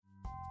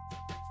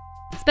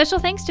Special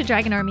thanks to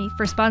Dragon Army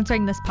for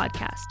sponsoring this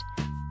podcast.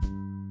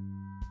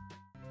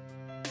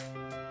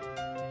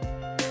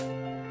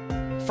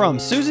 From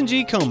Susan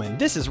G. Komen,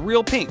 this is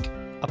Real Pink,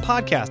 a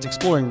podcast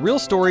exploring real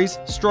stories,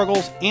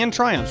 struggles, and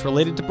triumphs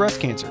related to breast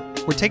cancer.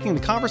 We're taking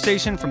the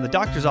conversation from the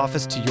doctor's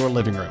office to your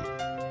living room.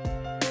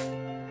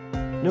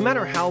 No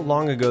matter how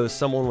long ago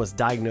someone was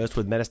diagnosed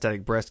with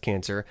metastatic breast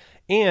cancer,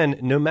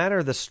 and no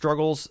matter the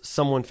struggles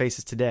someone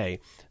faces today,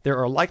 there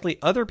are likely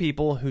other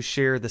people who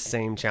share the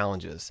same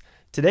challenges.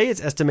 Today,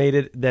 it's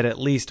estimated that at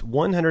least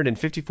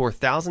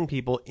 154,000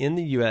 people in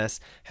the U.S.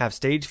 have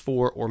stage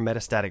 4 or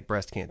metastatic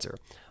breast cancer.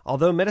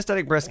 Although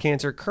metastatic breast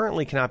cancer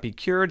currently cannot be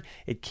cured,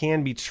 it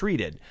can be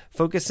treated,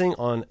 focusing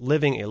on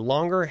living a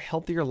longer,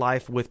 healthier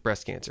life with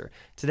breast cancer.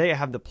 Today, I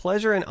have the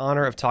pleasure and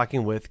honor of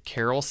talking with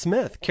Carol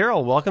Smith.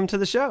 Carol, welcome to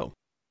the show.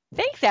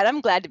 Thanks, Ed.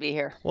 I'm glad to be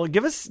here. Well,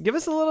 give us a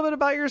little bit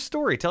about your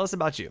story. Tell us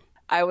about you.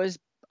 I was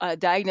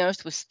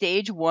diagnosed with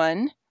stage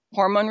 1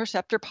 hormone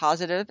receptor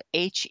positive,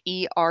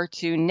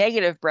 HER2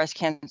 negative breast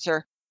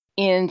cancer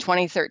in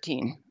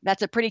 2013.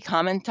 That's a pretty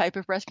common type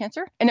of breast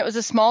cancer. And it was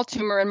a small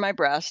tumor in my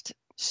breast.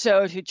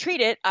 So to treat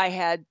it, I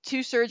had 2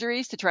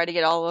 surgeries to try to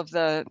get all of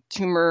the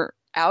tumor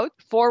out,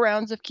 4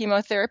 rounds of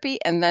chemotherapy,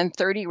 and then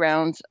 30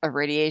 rounds of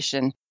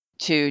radiation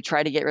to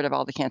try to get rid of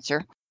all the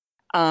cancer.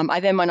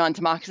 I then went on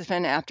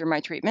tamoxifen after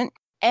my treatment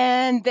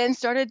and then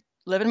started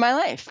living my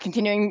life,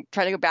 continuing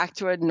trying to go back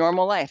to a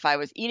normal life. I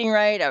was eating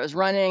right. I was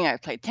running. I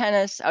played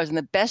tennis. I was in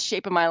the best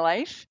shape of my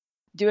life,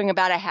 doing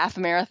about a half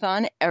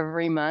marathon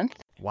every month.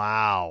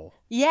 Wow.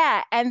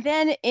 Yeah. And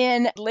then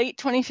in late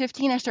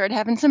 2015, I started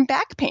having some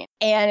back pain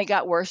and it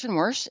got worse and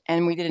worse.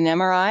 And we did an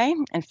MRI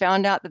and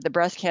found out that the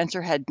breast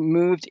cancer had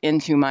moved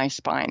into my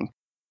spine.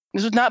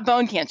 This was not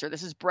bone cancer.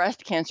 This is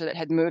breast cancer that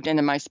had moved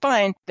into my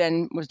spine,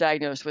 then was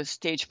diagnosed with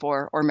stage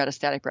 4 or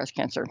metastatic breast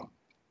cancer.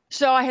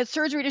 So I had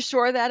surgery to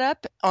shore that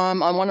up on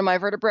one of my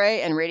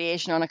vertebrae and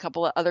radiation on a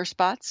couple of other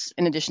spots,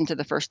 in addition to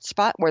the first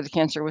spot where the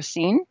cancer was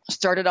seen.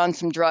 Started on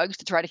some drugs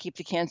to try to keep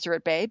the cancer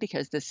at bay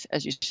because this,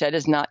 as you said,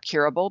 is not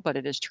curable, but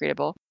it is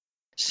treatable.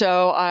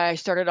 So I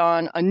started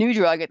on a new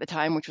drug at the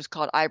time, which was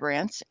called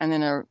Ibrance, and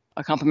then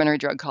a complementary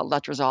drug called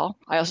Letrozole.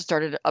 I also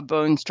started a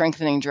bone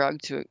strengthening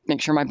drug to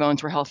make sure my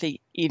bones were healthy,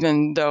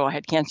 even though I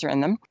had cancer in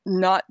them.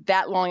 Not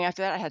that long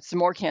after that, I had some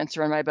more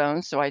cancer in my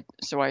bones, so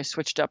I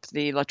switched up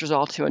the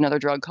Letrozole to another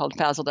drug called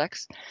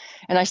Faslodex,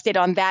 and I stayed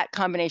on that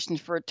combination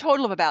for a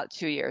total of about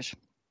 2 years.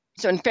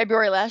 So in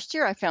February last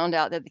year, I found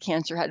out that the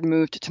cancer had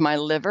moved to my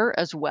liver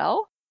as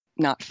well.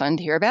 Not fun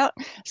to hear about.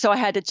 So I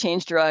had to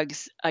change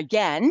drugs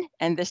again.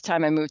 And this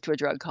time I moved to a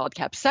drug called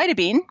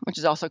capecitabine, which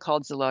is also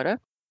called Xeloda.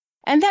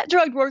 And that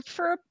drug worked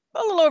for a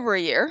little over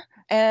a year.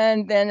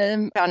 And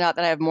then found out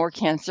that I have more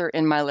cancer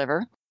in my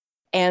liver.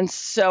 And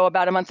so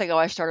about a month ago,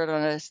 I started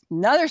on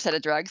another set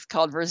of drugs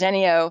called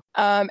Verzenio.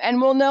 And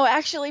we'll know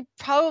actually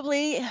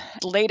probably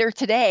later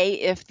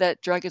today if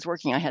that drug is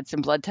working. I had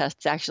some blood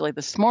tests actually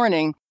this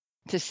morning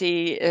to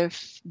see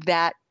if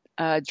that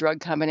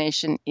drug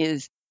combination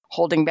is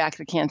holding back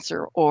the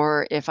cancer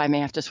or if I may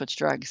have to switch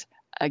drugs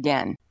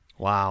again.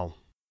 Wow.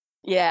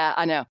 Yeah,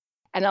 I know.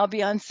 And I'll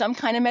be on some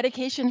kind of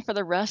medication for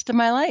the rest of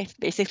my life,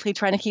 basically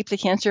trying to keep the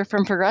cancer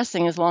from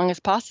progressing as long as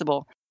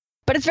possible.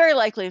 But it's very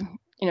likely,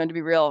 to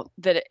be real,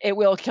 that it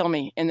will kill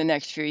me in the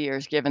next few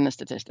years, given the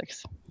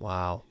statistics.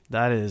 Wow.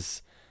 That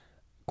is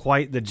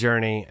quite the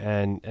journey,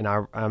 and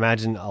I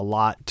imagine a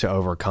lot to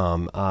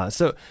overcome.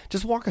 So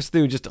just walk us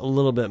through just a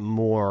little bit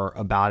more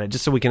about it,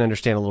 just so we can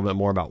understand a little bit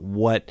more about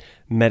what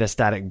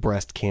metastatic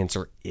breast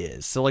cancer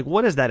is. So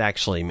what does that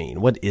actually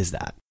mean? What is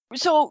that?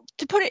 So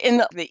to put it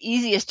in the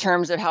easiest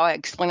terms of how I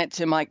explain it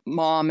to my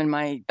mom and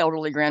my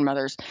elderly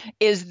grandmothers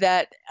is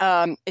that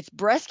it's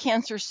breast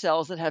cancer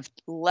cells that have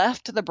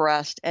left the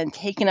breast and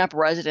taken up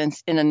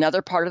residence in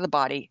another part of the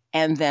body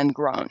and then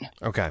grown.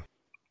 Okay.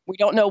 We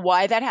don't know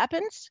why that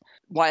happens,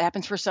 why it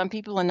happens for some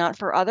people and not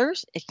for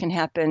others. It can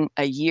happen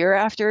a year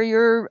after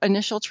your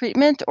initial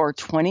treatment or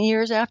 20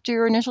 years after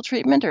your initial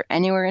treatment or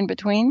anywhere in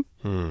between.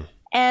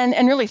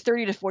 And really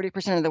 30 to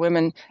 40% of the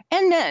women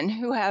and men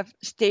who have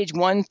stage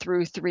 1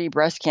 through 3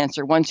 breast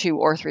cancer, 1, 2,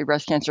 or 3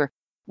 breast cancer,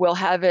 will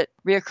have it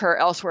reoccur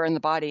elsewhere in the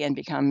body and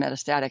become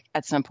metastatic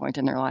at some point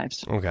in their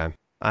lives. Okay.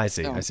 I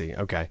see.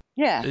 Okay.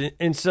 Yeah.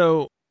 And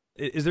so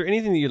is there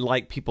anything that you'd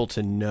like people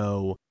to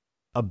know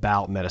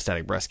about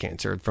metastatic breast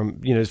cancer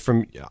from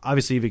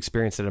obviously you've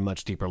experienced it at a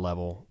much deeper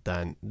level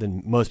than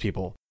most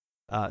people.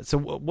 So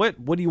what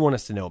do you want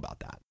us to know about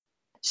that?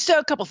 So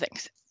a couple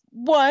things.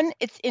 One,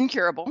 it's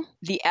incurable.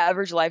 The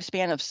average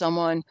lifespan of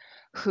someone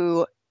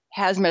who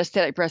has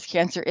metastatic breast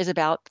cancer is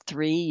about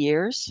 3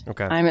 years.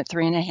 Okay. I'm at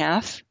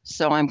 3.5,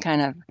 so I'm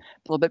kind of a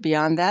little bit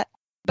beyond that.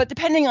 But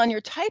depending on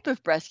your type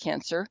of breast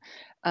cancer,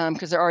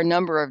 because there are a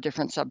number of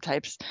different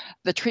subtypes,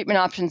 the treatment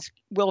options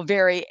will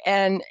vary,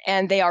 and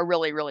they are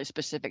really, really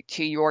specific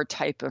to your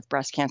type of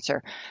breast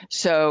cancer.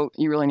 So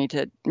you really need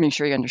to make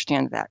sure you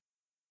understand that.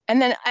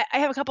 And then I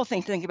have a couple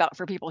things to think about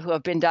for people who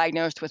have been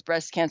diagnosed with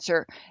breast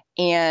cancer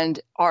and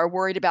are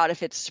worried about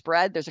if it's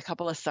spread. There's a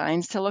couple of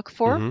signs to look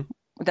for. Mm-hmm.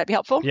 Would that be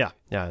helpful? Yeah,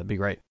 that'd be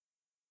great.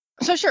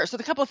 So sure. So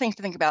the couple of things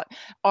to think about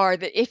are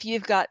that if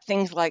you've got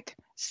things like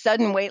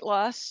sudden weight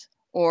loss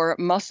or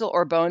muscle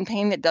or bone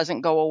pain that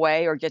doesn't go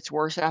away or gets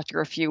worse after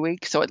a few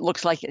weeks, so it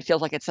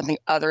feels like it's something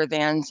other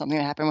than something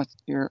that happened with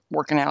your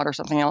working out or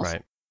something else.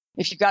 Right.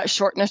 If you've got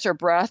shortness or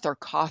breath or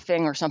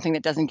coughing or something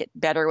that doesn't get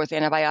better with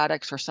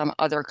antibiotics or some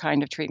other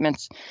kind of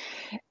treatments.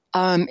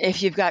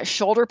 If you've got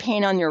shoulder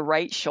pain on your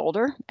right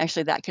shoulder,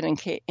 actually that can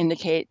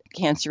indicate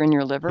cancer in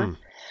your liver.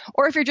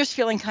 Or if you're just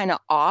feeling kind of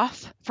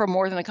off for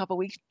more than a couple of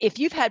weeks, if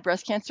you've had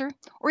breast cancer,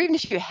 or even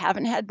if you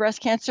haven't had breast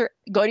cancer,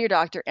 go to your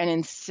doctor and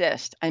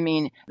insist. I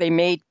mean, they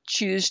may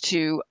choose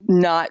to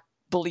not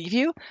believe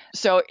you.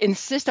 So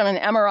insist on an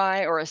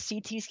MRI or a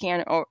CT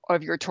scan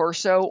of your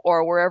torso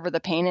or wherever the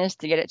pain is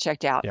to get it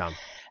checked out. Yeah.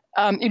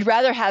 You'd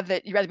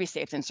rather be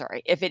safe than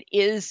sorry. If it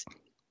is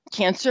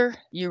cancer,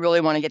 you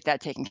really want to get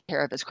that taken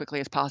care of as quickly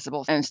as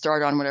possible and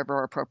start on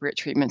whatever appropriate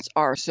treatments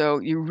are. So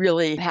you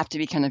really have to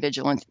be kind of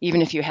vigilant,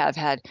 even if you have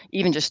had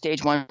even just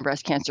stage 1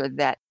 breast cancer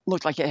that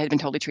looked like it had been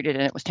totally treated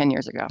and it was 10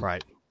 years ago.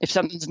 Right. If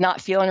something's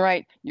not feeling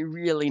right, you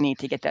really need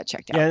to get that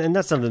checked out. Yeah, and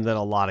that's something that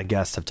a lot of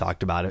guests have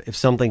talked about. If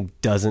something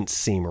doesn't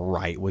seem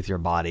right with your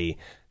body,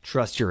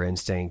 trust your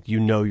instinct. You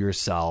know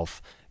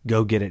yourself.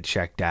 Go get it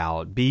checked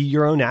out. Be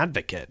your own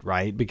advocate,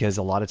 right? Because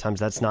a lot of times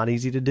that's not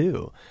easy to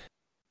do.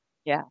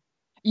 Yeah.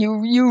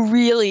 You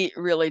really,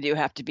 really do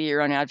have to be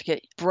your own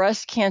advocate.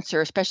 Breast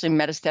cancer, especially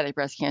metastatic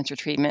breast cancer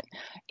treatment,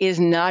 is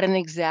not an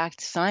exact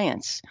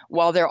science.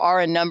 While there are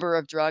a number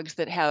of drugs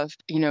that have,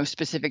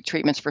 specific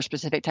treatments for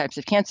specific types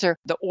of cancer,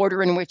 the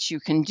order in which you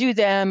can do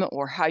them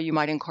or how you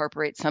might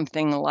incorporate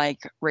something like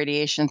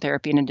radiation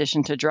therapy in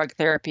addition to drug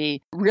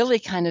therapy really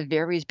kind of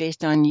varies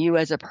based on you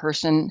as a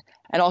person,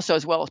 and also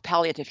as well as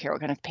palliative care,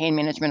 what kind of pain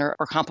management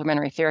or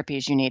complementary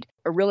therapies you need,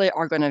 really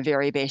are going to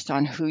vary based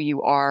on who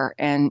you are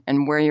and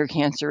where your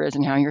cancer is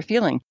and how you're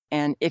feeling.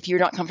 And if you're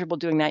not comfortable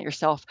doing that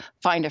yourself,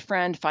 find a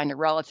friend, find a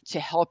relative to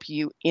help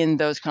you in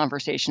those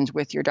conversations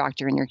with your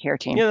doctor and your care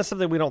team. Yeah, that's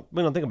something we don't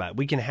think about.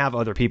 We can have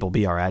other people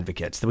be our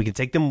advocates. That we can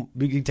take them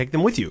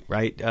with you,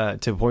 right?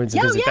 To appointments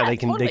and visit that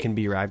they can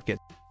be your advocate.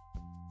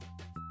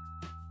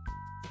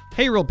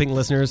 Hey, Real Pink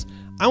listeners,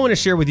 I want to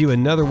share with you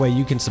another way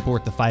you can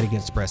support the fight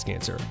against breast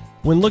cancer.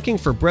 When looking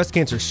for breast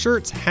cancer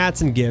shirts,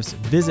 hats, and gifts,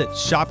 visit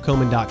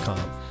shopkomen.com.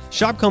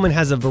 Shop Komen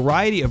has a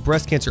variety of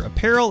breast cancer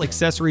apparel,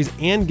 accessories,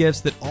 and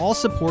gifts that all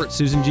support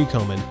Susan G.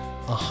 Komen.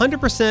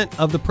 100%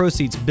 of the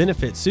proceeds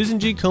benefit Susan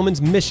G.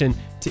 Komen's mission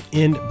to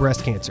end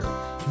breast cancer.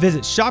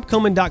 Visit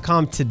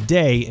shopkomen.com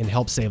today and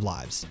help save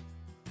lives.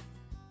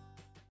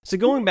 So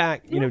going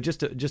back,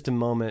 just a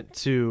moment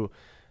to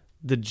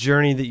the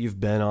journey that you've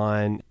been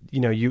on,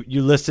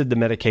 you listed the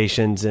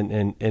medications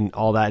and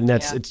all that, and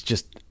it's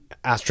just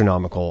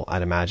astronomical,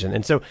 I'd imagine.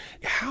 And so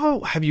how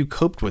have you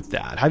coped with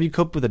that? How have you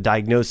coped with the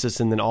diagnosis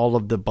and then all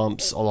of the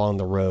bumps along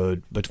the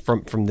road, but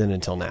from then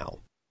until now?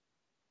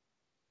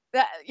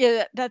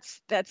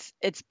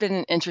 It's been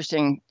an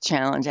interesting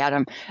challenge,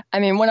 Adam. I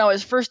mean, when I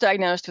was first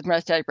diagnosed with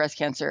metastatic breast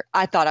cancer,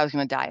 I thought I was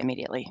going to die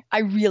immediately. I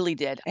really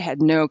did. I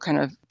had no kind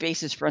of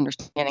basis for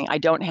understanding. I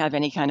don't have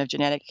any kind of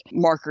genetic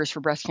markers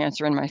for breast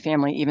cancer in my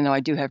family, even though I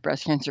do have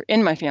breast cancer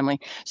in my family.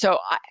 So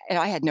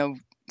I had no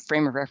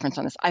frame of reference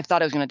on this. I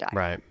thought I was going to die.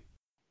 Right.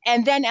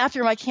 And then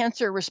after my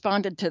cancer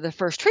responded to the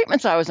first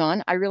treatments I was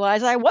on, I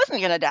realized I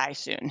wasn't going to die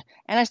soon.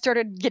 And I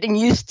started getting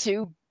used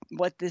to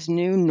what this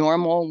new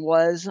normal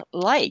was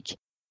like.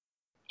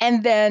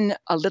 And then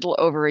a little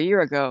over a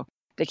year ago,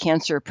 the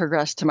cancer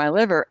progressed to my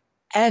liver.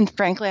 And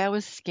frankly, I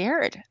was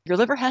scared. Your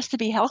liver has to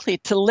be healthy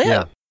to live.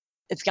 Yeah.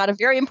 It's got a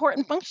very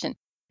important function.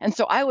 And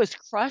so I was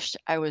crushed.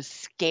 I was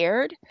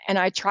scared. And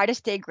I try to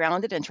stay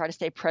grounded and try to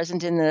stay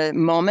present in the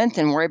moment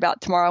and worry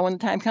about tomorrow when the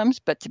time comes.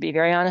 But to be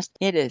very honest,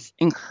 it is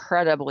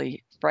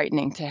incredibly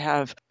frightening to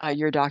have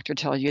your doctor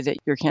tell you that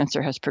your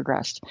cancer has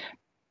progressed.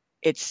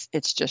 It's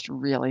just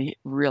really,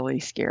 really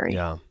scary.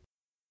 Yeah.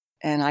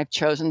 And I've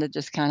chosen to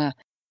just kind of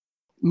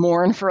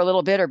mourn for a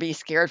little bit or be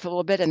scared for a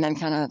little bit and then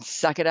kind of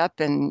suck it up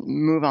and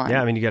move on.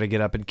 Yeah, I mean, you got to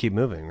get up and keep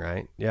moving,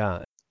 right?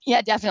 Yeah.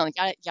 Yeah, definitely.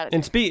 Got it.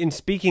 And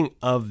speaking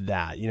of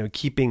that,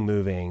 keeping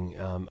moving,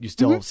 you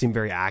still seem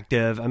very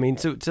active. I mean,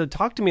 so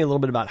talk to me a little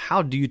bit about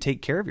how do you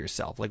take care of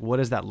yourself? Like, what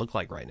does that look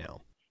like right now?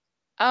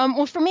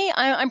 Well, for me,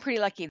 I'm pretty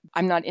lucky.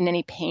 I'm not in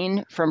any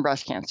pain from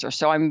breast cancer.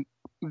 So I'm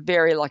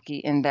very lucky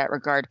in that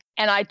regard.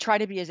 And I try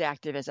to be as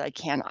active as I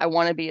can. I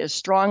want to be as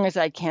strong as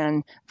I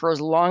can for as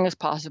long as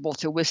possible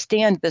to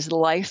withstand this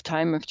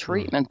lifetime of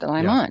treatment that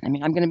I'm on. I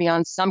mean, I'm going to be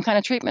on some kind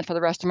of treatment for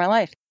the rest of my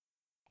life.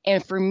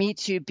 And for me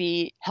to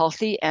be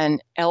healthy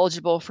and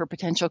eligible for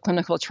potential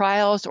clinical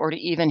trials or to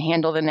even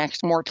handle the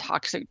next more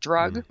toxic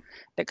drug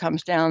that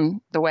comes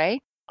down the way,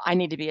 I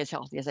need to be as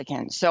healthy as I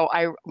can. So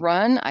I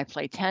run, I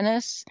play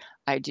tennis,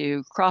 I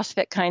do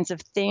CrossFit kinds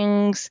of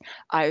things.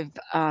 I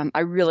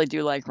really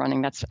do like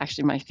running. That's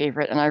actually my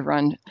favorite. And I've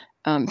run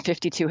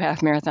 52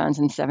 half marathons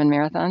and 7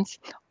 marathons,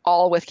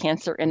 all with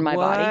cancer in my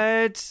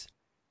body. What?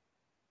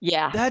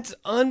 Yeah. That's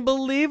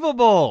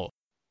unbelievable.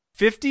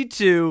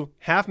 52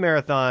 half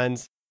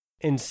marathons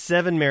and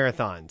 7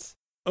 marathons.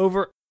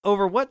 Over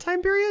what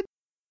time period?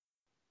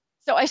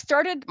 So I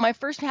started, my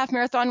first half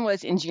marathon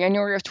was in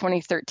January of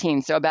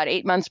 2013. So about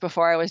 8 months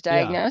before I was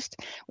diagnosed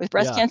with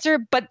breast cancer.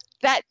 But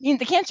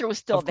the cancer was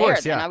still there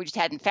then. We just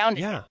hadn't found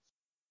it. Yeah.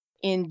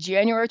 In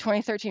January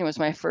 2013 was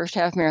my first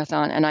half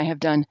marathon, and I have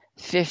done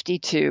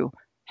 52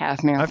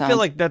 half marathons. I feel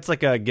like that's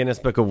like a Guinness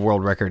Book of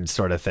World Records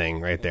sort of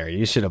thing right there.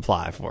 You should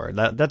apply for it.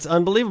 That's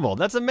unbelievable.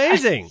 That's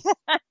amazing.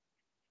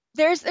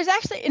 There's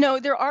actually,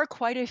 there are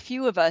quite a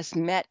few of us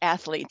Met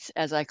athletes,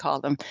 as I call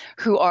them,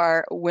 who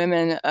are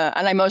women,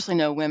 and I mostly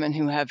know women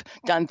who have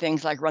done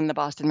things like run the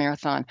Boston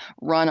Marathon,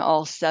 run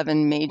all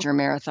 7 major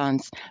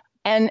marathons,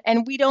 and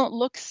we don't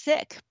look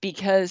sick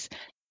because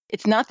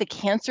it's not the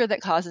cancer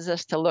that causes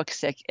us to look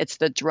sick. It's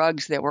the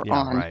drugs that we're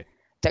on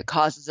that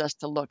causes us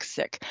to look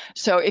sick.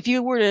 So if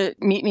you were to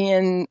meet me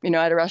in,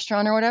 at a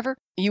restaurant or whatever,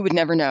 you would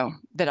never know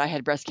that I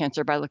had breast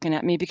cancer by looking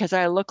at me because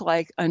I look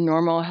like a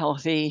normal,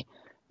 healthy,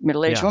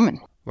 middle-aged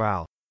woman.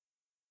 Wow.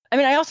 I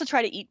mean, I also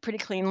try to eat pretty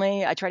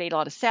cleanly. I try to eat a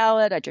lot of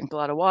salad. I drink a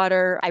lot of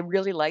water. I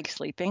really like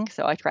sleeping.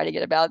 So I try to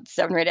get about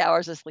 7 or 8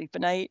 hours of sleep a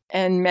night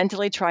and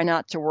mentally try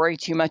not to worry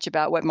too much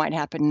about what might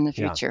happen in the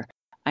future.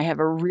 I have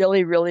a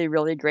really, really,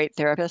 really great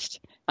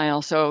therapist. I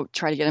also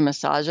try to get a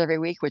massage every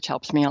week, which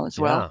helps me out as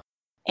well.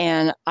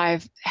 And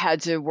I've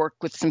had to work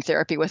with some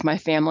therapy with my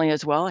family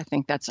as well. I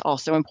think that's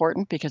also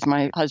important because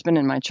my husband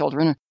and my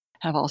children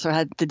have also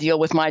had to deal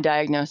with my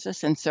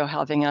diagnosis. And so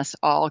having us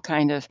all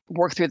kind of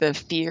work through the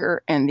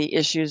fear and the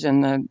issues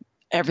and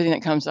everything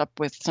that comes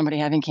up with somebody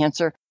having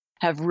cancer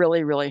have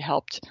really, really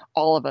helped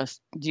all of us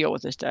deal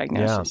with this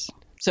diagnosis. Yeah.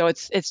 So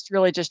it's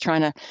really just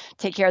trying to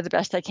take care of the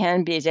best I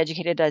can, be as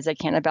educated as I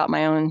can about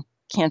my own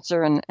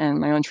cancer and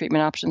my own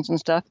treatment options and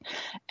stuff,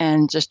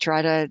 and just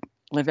try to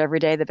live every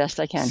day the best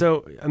I can.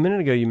 So a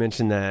minute ago, you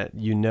mentioned that,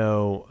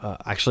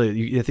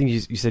 actually, I think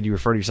you said you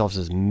refer to yourselves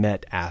as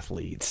Met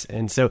athletes.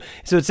 And so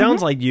it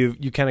sounds like you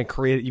kind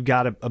of you've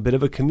got a bit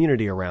of a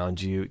community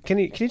around you. Can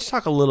you just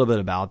talk a little bit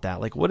about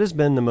that? Like, what has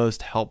been the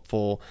most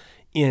helpful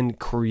in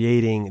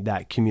creating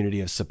that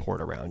community of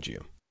support around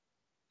you?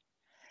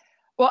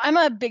 Well, I'm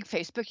a big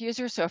Facebook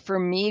user. So for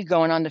me,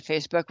 going onto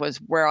Facebook was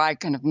where I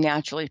kind of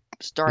naturally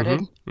started.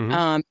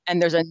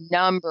 And there's a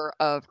number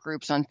of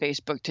groups on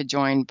Facebook to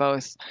join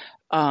both.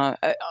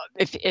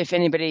 If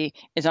anybody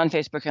is on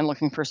Facebook and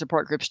looking for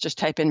support groups, just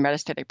type in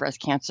metastatic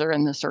breast cancer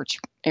in the search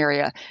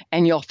area,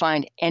 and you'll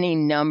find any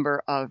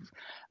number of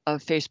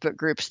Facebook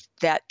groups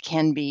that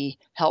can be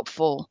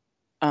helpful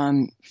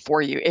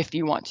for you if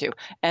you want to.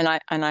 And I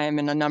am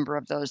in a number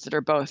of those that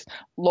are both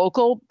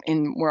local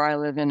in where I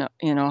live in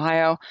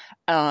Ohio,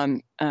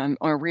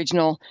 or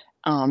regional,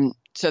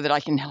 so that I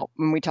can help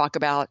when we talk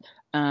about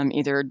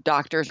either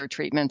doctors or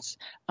treatments.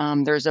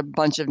 There's a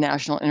bunch of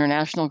national,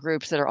 international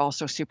groups that are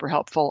also super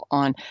helpful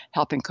on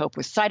helping cope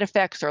with side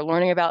effects or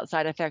learning about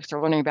side effects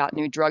or learning about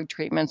new drug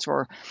treatments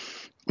or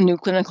new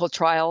clinical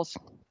trials.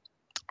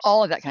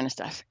 All of that kind of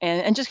stuff.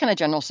 And just kind of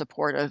general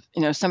support of,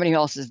 somebody who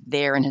else is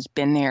there and has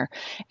been there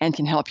and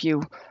can help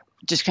you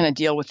just kind of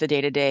deal with the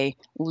day-to-day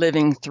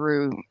living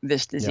through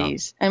this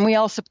disease. Yeah. And we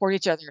all support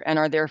each other and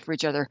are there for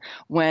each other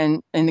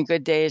when in the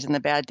good days and the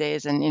bad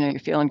days and, you're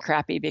feeling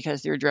crappy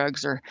because your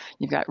drugs or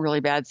you've got really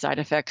bad side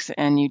effects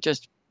and you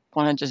just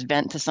want to just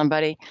vent to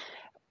somebody.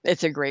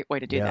 It's a great way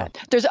to do that.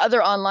 There's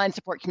other online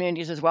support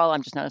communities as well.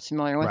 I'm just not as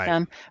familiar with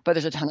them, but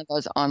there's a ton of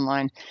those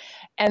online.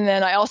 And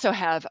then I also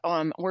have,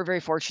 we're very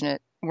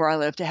fortunate where I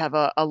live to have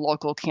a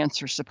local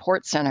cancer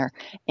support center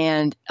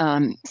and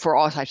for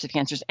all types of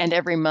cancers. And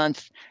every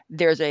month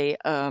there's a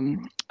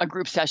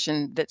group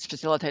session that's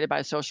facilitated by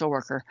a social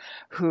worker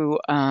who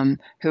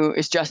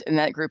is just, and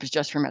that group is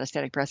just for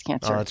metastatic breast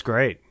cancer. Oh, that's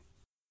great.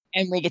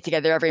 And we get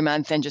together every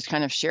month and just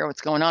kind of share what's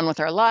going on with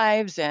our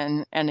lives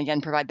and again,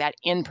 provide that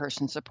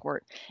in-person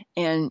support.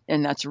 And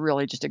that's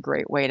really just a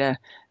great way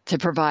to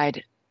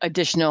provide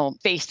additional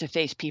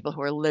face-to-face people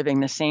who are living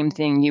the same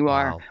thing you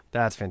are. Wow,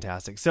 that's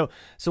fantastic. So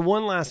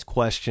one last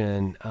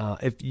question.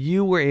 If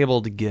you were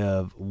able to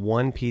give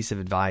one piece of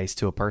advice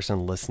to a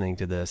person listening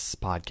to this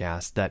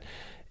podcast that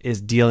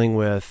is dealing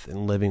with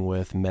and living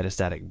with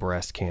metastatic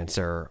breast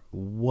cancer,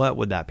 what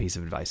would that piece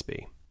of advice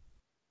be?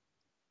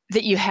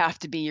 That you have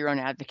to be your own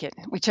advocate.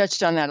 We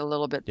touched on that a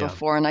little bit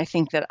before, and I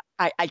think that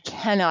I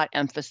cannot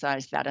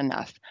emphasize that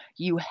enough.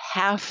 You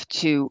have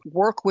to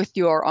work with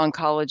your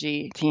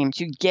oncology team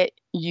to get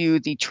you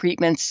the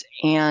treatments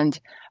and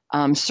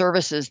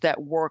services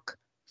that work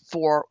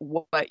for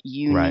what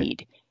you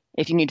need.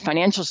 If you need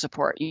financial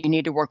support, you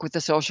need to work with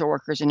the social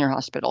workers in your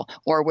hospital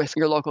or with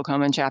your local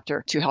Komen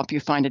chapter to help you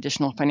find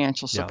additional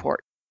financial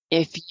support.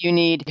 If you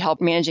need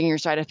help managing your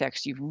side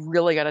effects, you've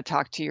really got to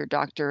talk to your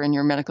doctor and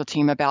your medical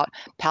team about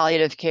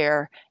palliative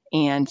care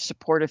and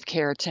supportive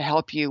care to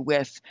help you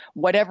with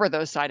whatever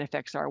those side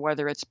effects are,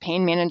 whether it's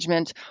pain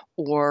management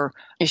or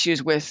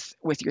issues with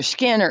your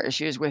skin or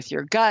issues with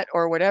your gut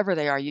or whatever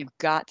they are. You've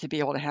got to be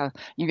able to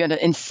you've got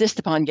to insist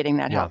upon getting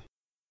that help.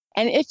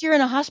 And if you're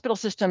in a hospital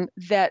system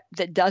that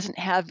doesn't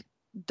have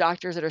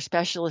doctors that are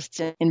specialists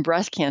in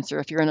breast cancer,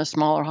 if you're in a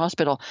smaller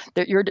hospital,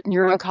 that your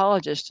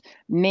oncologist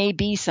may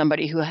be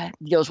somebody who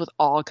deals with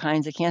all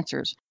kinds of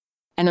cancers.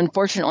 And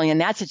unfortunately, in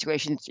that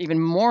situation, it's even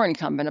more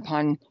incumbent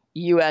upon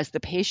you as the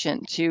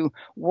patient to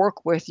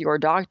work with your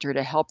doctor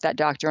to help that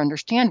doctor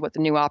understand what the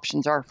new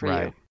options are for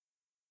you,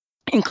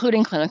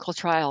 including clinical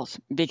trials,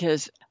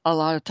 because a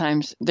lot of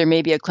times there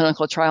may be a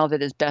clinical trial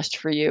that is best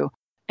for you,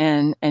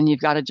 and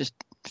you've got to just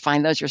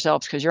find those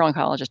yourselves because your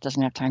oncologist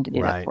doesn't have time to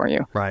do that for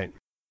you. Right.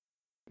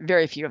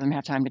 Very few of them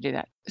have time to do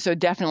that. So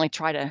definitely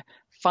try to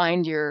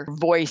find your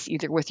voice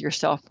either with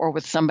yourself or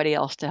with somebody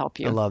else to help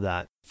you. I love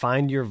that.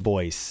 Find your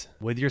voice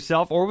with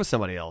yourself or with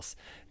somebody else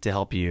to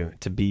help you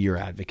to be your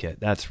advocate.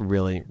 That's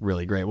really,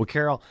 really great. Well,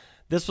 Carol,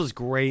 this was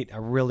great. I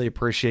really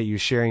appreciate you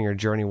sharing your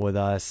journey with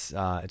us.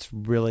 It's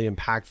really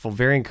impactful,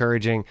 very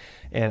encouraging,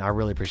 and I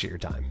really appreciate your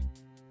time.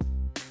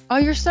 Oh,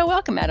 you're so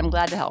welcome, Adam.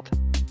 Glad to help.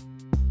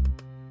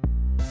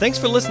 Thanks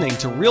for listening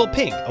to Real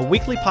Pink, a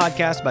weekly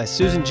podcast by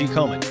Susan G.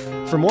 Komen.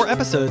 For more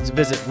episodes,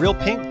 visit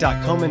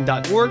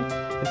realpink.komen.org.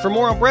 And for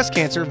more on breast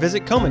cancer,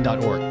 visit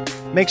komen.org.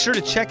 Make sure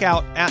to check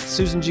out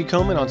 @Susan G.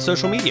 Komen on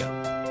social media.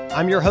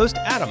 I'm your host,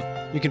 Adam.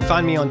 You can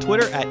find me on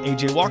Twitter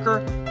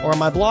 @AJWalker or on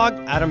my blog,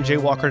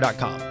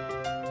 adamjwalker.com.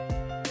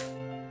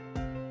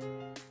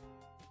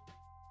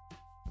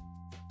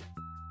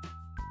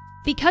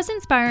 Because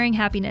inspiring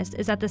happiness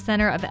is at the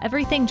center of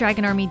everything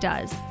Dragon Army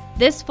does,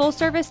 this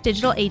full-service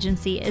digital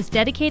agency is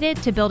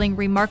dedicated to building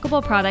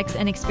remarkable products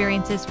and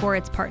experiences for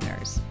its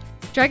partners.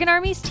 Dragon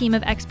Army's team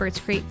of experts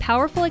create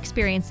powerful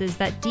experiences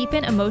that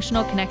deepen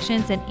emotional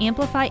connections and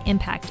amplify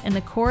impact in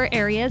the core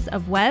areas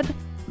of web,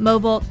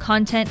 mobile,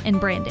 content, and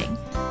branding.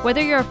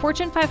 Whether you're a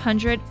Fortune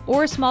 500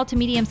 or a small to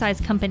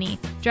medium-sized company,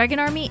 Dragon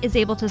Army is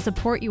able to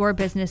support your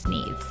business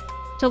needs.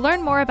 To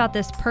learn more about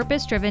this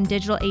purpose-driven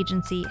digital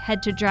agency,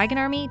 head to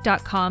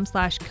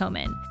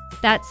dragonarmy.com/Komen.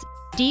 That's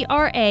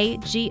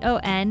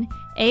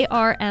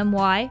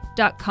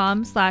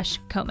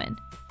DRAGONARMY.com/Komen.